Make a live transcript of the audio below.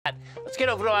that, let's get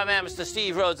over to our man, Mr.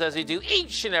 Steve Rhodes, as we do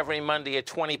each and every Monday at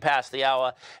 20 past the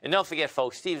hour. And don't forget,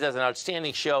 folks, Steve does an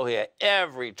outstanding show here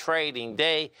every trading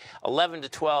day, 11 to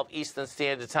 12 Eastern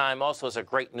Standard Time. Also, has a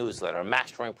great newsletter,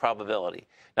 Mastering Probability.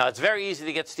 Now, it's very easy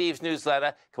to get Steve's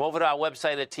newsletter. Come over to our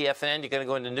website at TFNN. You're going to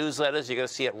go into newsletters. You're going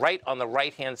to see it right on the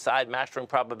right-hand side, Mastering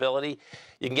Probability.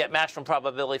 You can get Mastering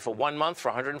Probability for 1 month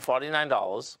for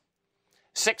 $149.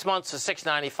 6 months for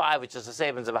 $695, which is a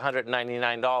savings of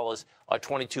 $199 or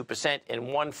 22%, and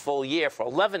 1 full year for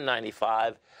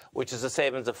 $1195, which is a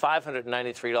savings of $593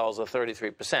 or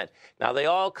 33%. Now, they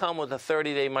all come with a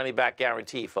 30-day money-back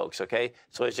guarantee, folks, okay?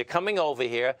 So as you're coming over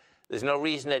here, there's no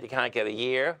reason that you can't get a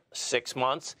year, 6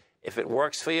 months. If it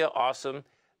works for you, awesome.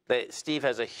 Steve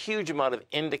has a huge amount of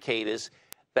indicators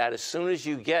that as soon as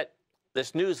you get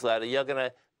this newsletter, you're going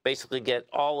to basically get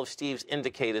all of Steve's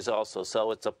indicators also.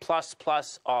 So it's a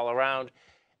plus all around.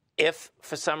 If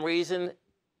for some reason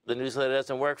the newsletter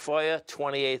doesn't work for you,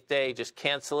 28th day, just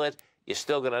cancel it. You're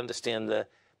still going to understand the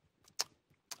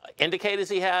indicators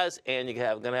he has, and you're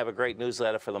going to have a great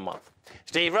newsletter for the month.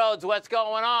 Steve Rhodes, what's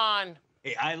going on?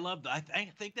 Hey, I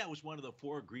think that was one of the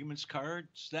 4 agreements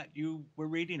cards that you were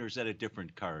reading, or is that a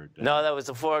different card? No, that was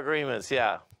the 4 agreements,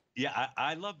 yeah. Yeah,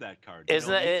 I love that card.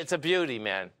 Isn't it? It's a beauty,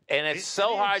 man. And it's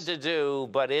so hard to do,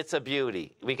 but it's a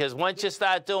beauty. Because once you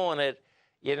start doing it,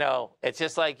 you know, it's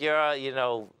just like your, you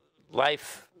know,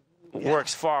 life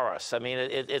works for us. I mean,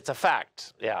 it's a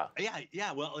fact. Yeah.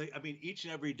 Yeah. Well, I mean, each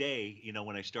and every day, you know,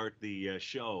 when I start the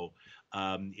show,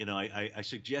 you know, I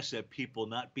suggest that people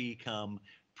not become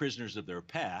prisoners of their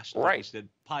past, right? Instead,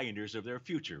 pioneers of their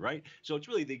future, right? So it's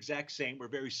really the exact same. We're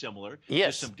very similar.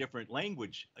 Yes. Just some different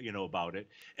language, you know, about it.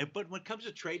 But when it comes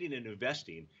to trading and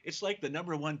investing, it's like the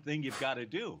 #1 thing you've got to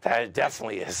do. That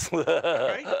definitely is.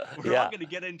 Right? We're all going to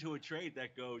get into a trade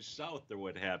that goes south or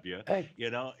what have you, you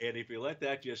know, and if you let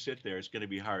that just sit there, it's going to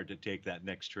be hard to take that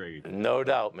next trade. No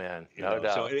doubt, man. No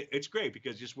doubt. So it's great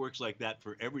because it just works like that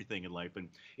for everything in life. And,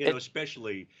 you know,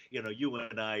 especially, you know, you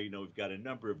and I, you know, we've got a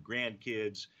number of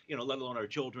grandkids, you know, let alone our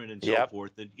children and so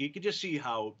forth. And you can just see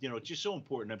how, you know, it's just so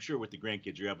important. I'm sure with the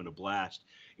grandkids, you're having a blast,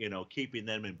 you know, keeping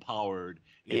them empowered,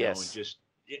 you know, and just,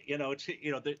 you know, it's,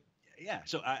 you know, yeah.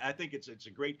 So I think it's a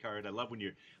great card. I love when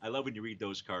you read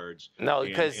those cards. No,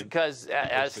 because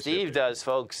as Steve does,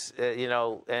 folks, you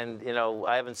know, and, you know,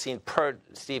 I haven't seen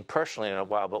Steve personally in a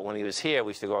while, but when he was here,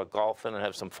 we used to go out golfing and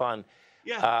have some fun.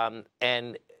 Yeah.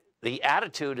 And the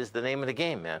attitude is the name of the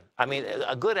game, man. I mean,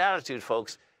 a good attitude,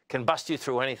 folks, can bust you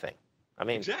through anything. I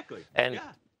mean, exactly. And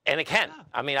it can. Yeah.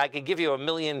 I mean, I could give you a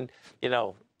million, you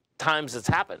know, times it's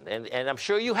happened, and I'm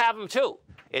sure you have them too.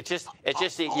 It's just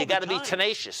you got to be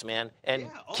tenacious, man, and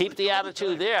keep the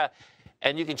attitude there,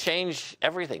 and you can change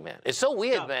everything, man. It's so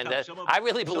weird, man. That I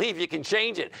really believe you can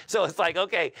change it. So it's like,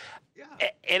 okay,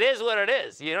 it is what it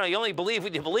is. You know, you only believe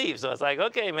what you believe. So it's like,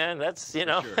 okay, man, that's, you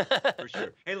know. For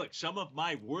sure. Hey, look, some of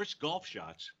my worst golf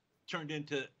shots turned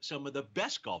into some of the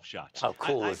best golf shots. How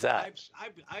cool is that?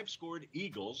 I've scored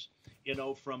eagles, you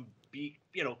know, from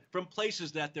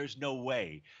places that there's no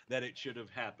way that it should have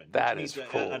happened. That is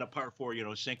cool. On a par 4, you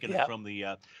know, sinking it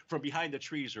from behind the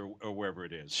trees or wherever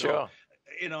it is. Sure. So,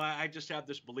 you know, I just have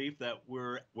this belief that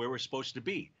we're where we're supposed to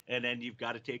be, and then you've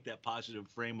got to take that positive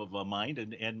frame of mind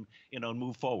and you know,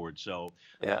 move forward. So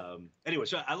anyway,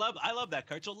 so I love that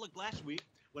card. So look, last week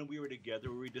when we were together,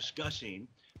 we were discussing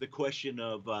the question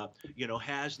of, you know,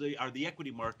 are the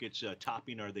equity markets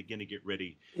topping? Are they going to get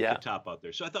ready to top out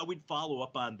there? So I thought we'd follow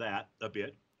up on that a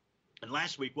bit. And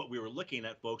last week, what we were looking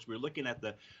at, folks, we were looking at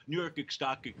the New York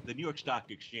Stock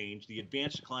Exchange, the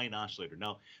Advanced Decline Oscillator.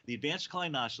 Now, the Advanced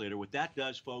Decline Oscillator, what that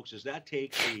does, folks, is that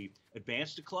takes the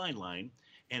Advanced Decline line,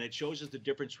 and it shows us the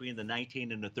difference between the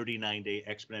 19 and the 39-day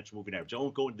exponential moving average. I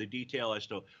won't go into the detail as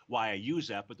to why I use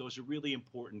that, but those are really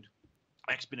important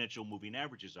exponential moving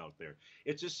averages out there.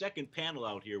 It's the second panel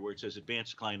out here where it says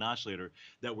Advanced Decline Oscillator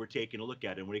that we're taking a look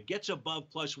at. And when it gets above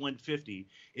plus 150,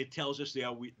 it tells us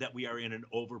that we are in an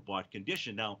overbought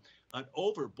condition. Now, an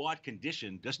overbought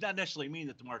condition does not necessarily mean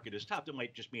that the market is topped. It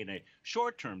might just mean a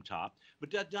short-term top,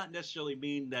 but does not necessarily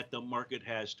mean that the market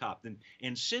has topped.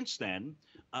 And since then,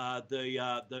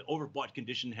 the overbought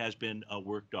condition has been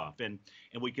worked off. And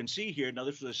we can see here, now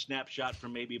this was a snapshot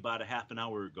from maybe about a half an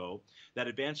hour ago, that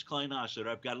Advanced Decline Oscillator,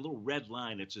 I've got a little red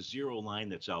line. It's a 0 line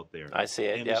that's out there. I see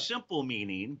it, And the simple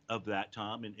meaning of that,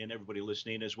 Tom, and everybody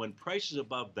listening, is when price is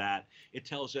above that, it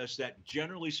tells us that,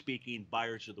 generally speaking,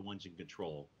 buyers are the ones in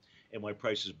control. And when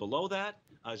price is below that,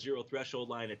 zero threshold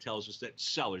line, it tells us that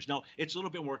sellers. Now, it's a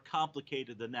little bit more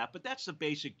complicated than that, but that's the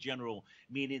basic general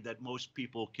meaning that most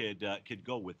people could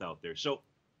go with out there. So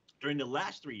During the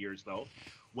last 3 years, though,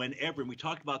 whenever, and we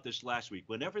talked about this last week,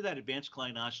 whenever that advanced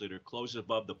client oscillator closes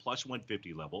above the plus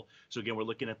 150 level, so again, we're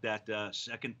looking at that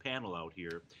second panel out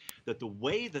here, that the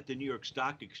way that the New York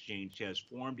Stock Exchange has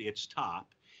formed its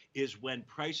top is when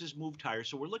prices moved higher.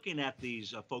 So we're looking at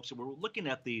these, folks, we're looking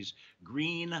at these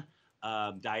green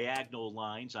diagonal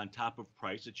lines on top of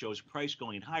price. It shows price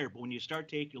going higher. But when you start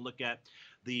taking a look at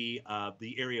the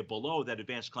area below that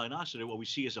advanced client oscillator, what we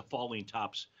see is a falling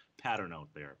tops pattern out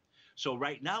there. So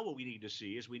right now what we need to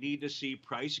see is we need to see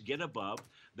price get above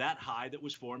that high that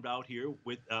was formed out here,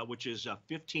 with which is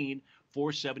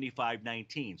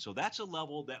 15,475.19. So that's a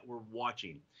level that we're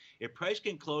watching. If price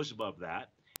can close above that,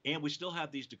 and we still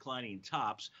have these declining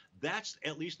tops, that's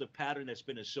at least the pattern that's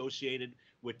been associated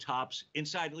with tops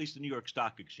inside at least the New York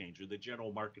Stock Exchange or the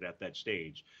general market at that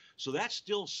stage. So that's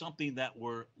still something that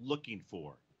we're looking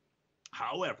for.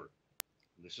 However,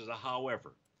 this is a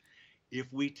however,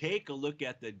 if we take a look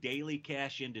at the daily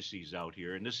cash indices out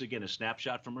here, and this is again a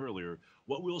snapshot from earlier,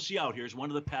 what we'll see out here is one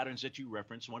of the patterns that you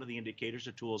referenced, one of the indicators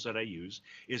or tools that I use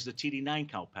is the TD9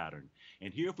 count pattern.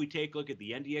 And here, if we take a look at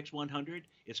the NDX 100,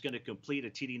 it's going to complete a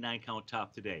TD9 count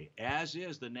top today, as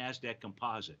is the NASDAQ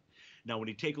composite. Now, when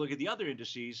you take a look at the other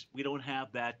indices, we don't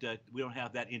have that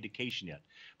indication yet.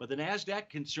 But the NASDAQ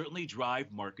can certainly drive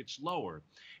markets lower.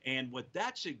 And what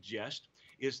that suggests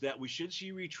is that we should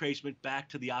see retracement back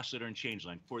to the oscillator and change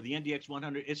line. For the NDX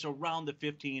 100, it's around the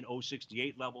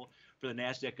 15,068 level. For the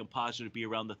NASDAQ composite, it'd be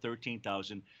around the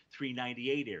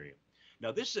 13,398 area.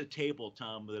 Now, this is a table,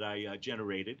 Tom, that I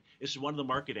generated. This is one of the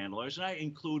market analyzers, and I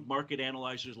include market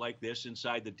analyzers like this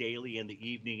inside the daily and the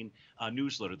evening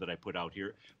newsletter that I put out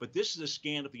here. But this is a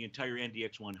scan of the entire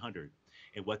NDX 100.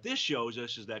 And what this shows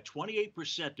us is that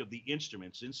 28% of the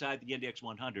instruments inside the NDX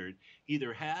 100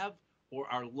 either have or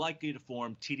are likely to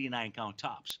form TD9 count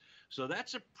tops. So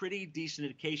that's a pretty decent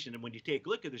indication. And when you take a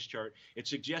look at this chart, it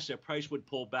suggests that price would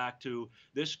pull back to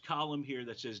this column here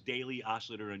that says daily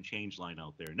oscillator and change line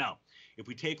out there. Now, if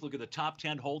we take a look at the top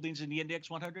 10 holdings in the Index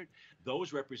 100,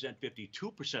 those represent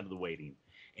 52% of the weighting.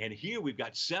 And here we've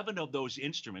got 7 of those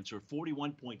instruments, or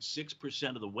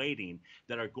 41.6% of the weighting,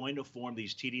 that are going to form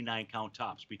these TD9 count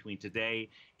tops between today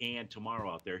and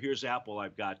tomorrow out there. Here's Apple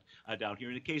I've got down here.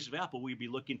 In the case of Apple, we'd be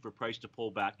looking for price to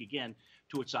pull back again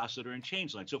to its oscillator and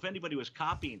change line. So if anybody was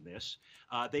copying this,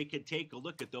 they could take a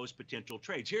look at those potential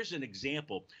trades. Here's an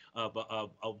example of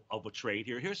a trade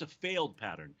here. Here's a failed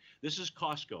pattern. This is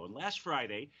Costco. And last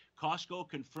Friday, Costco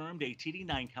confirmed a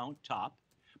TD9 count top.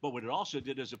 But what it also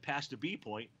did is it passed a B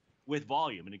point with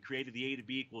volume, and it created the A to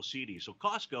B equals CD. So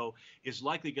Costco is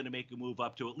likely going to make a move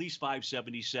up to at least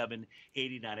 577.89.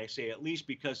 I say at least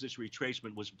because this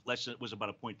retracement was about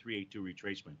a 0.382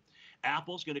 retracement.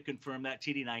 Apple's going to confirm that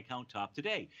TD9 count top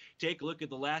today. Take a look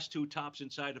at the last 2 tops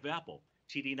inside of Apple,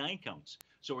 TD9 counts.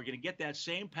 So we're going to get that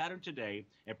same pattern today,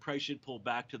 and price should pull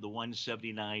back to the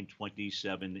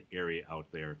 179.27 area out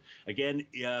there. Again,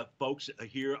 folks,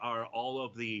 here are all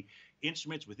of the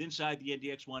instruments with inside the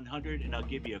NDX 100, and I'll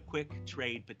give you a quick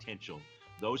trade potential.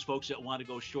 Those folks that want to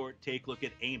go short, take a look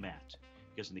at AMAT,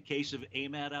 because in the case of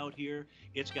AMAT out here,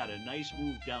 it's got a nice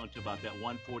move down to about that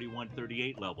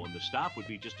 141.38 level, and the stop would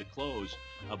be just to close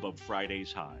above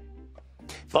Friday's high.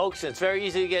 Folks, it's very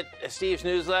easy to get Steve's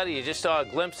newsletter. You just saw a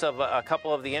glimpse of a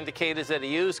couple of the indicators that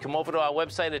he used. Come over to our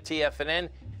website at TFNN.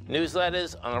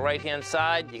 Newsletters on the right-hand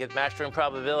side. You get mastering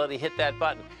probability. Hit that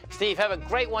button. Steve, have a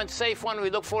great one, safe one.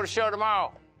 We look forward to the show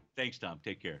tomorrow. Thanks, Tom.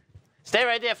 Take care. Stay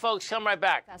right there, folks. Come right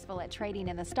back. Successful at trading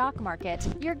in the stock market,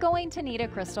 you're going to need a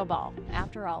crystal ball.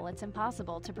 After all, it's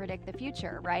impossible to predict the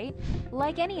future, right?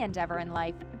 Like any endeavor in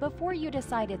life, before you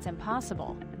decide it's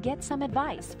impossible, get some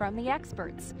advice from the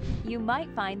experts. You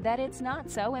might find that it's not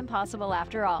so impossible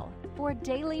after all. For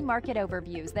daily market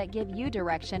overviews that give you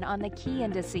direction on the key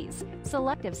indices,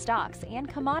 selective stocks, and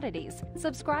commodities,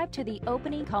 subscribe to the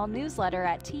Opening Call newsletter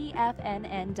at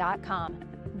TFNN.com.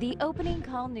 The Opening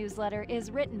Call newsletter is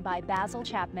written by Basil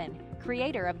Chapman,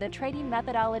 creator of the trading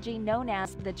methodology known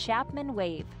as the Chapman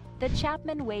Wave. The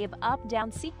Chapman Wave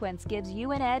up-down sequence gives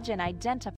you an edge in identifying